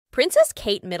Princess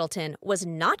Kate Middleton was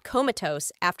not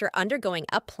comatose after undergoing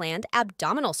a planned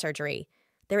abdominal surgery.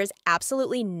 There is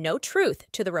absolutely no truth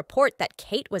to the report that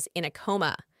Kate was in a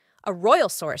coma. A royal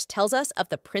source tells us of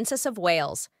the Princess of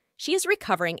Wales. She is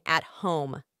recovering at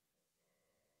home.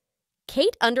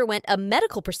 Kate underwent a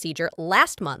medical procedure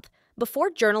last month before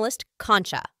journalist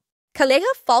Concha.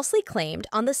 Calleja falsely claimed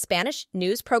on the Spanish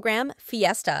news program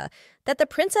Fiesta that the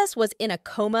princess was in a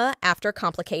coma after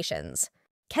complications.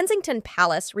 Kensington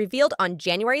Palace revealed on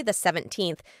January the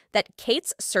 17th that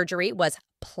Kate's surgery was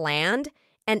planned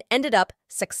and ended up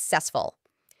successful.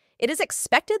 It is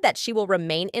expected that she will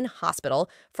remain in hospital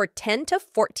for 10 to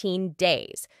 14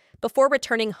 days before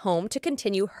returning home to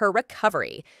continue her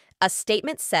recovery, a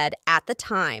statement said at the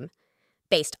time.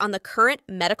 Based on the current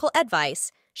medical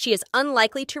advice, she is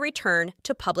unlikely to return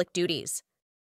to public duties.